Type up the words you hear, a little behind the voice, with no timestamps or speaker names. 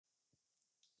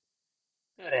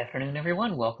Good afternoon,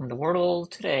 everyone. Welcome to Wordle.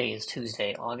 Today is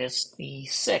Tuesday, August the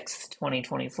 6th,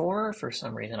 2024. For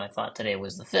some reason, I thought today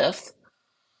was the 5th.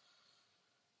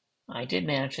 I did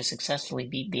manage to successfully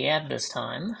beat the ad this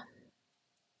time.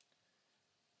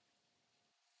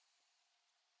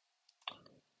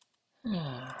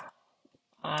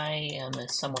 I am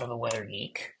somewhat of a weather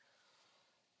geek,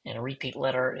 and a repeat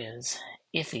letter is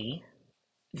iffy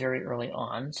very early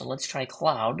on. So let's try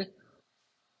cloud.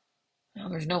 Now,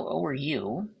 there's no O or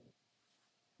U.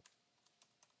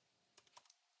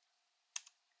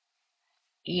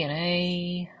 E and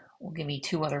A will give me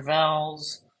two other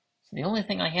vowels. So the only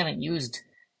thing I haven't used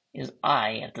is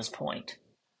I at this point.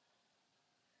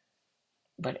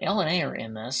 But L and A are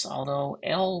in this, although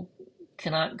L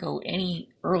cannot go any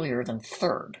earlier than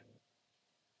third.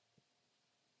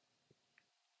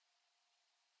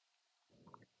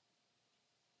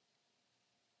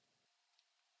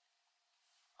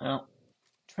 Well,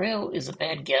 trail is a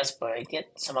bad guess, but I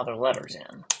get some other letters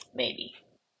in. Maybe.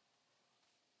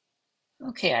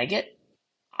 Okay, I get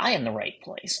I in the right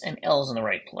place, and L's in the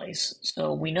right place.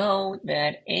 So we know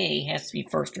that A has to be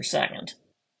first or second.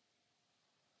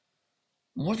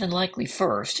 More than likely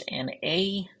first, and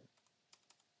A,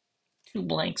 two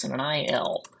blanks, and an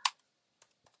IL.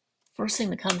 First thing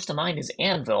that comes to mind is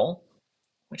anvil,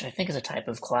 which I think is a type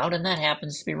of cloud, and that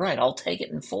happens to be right. I'll take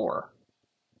it in 4.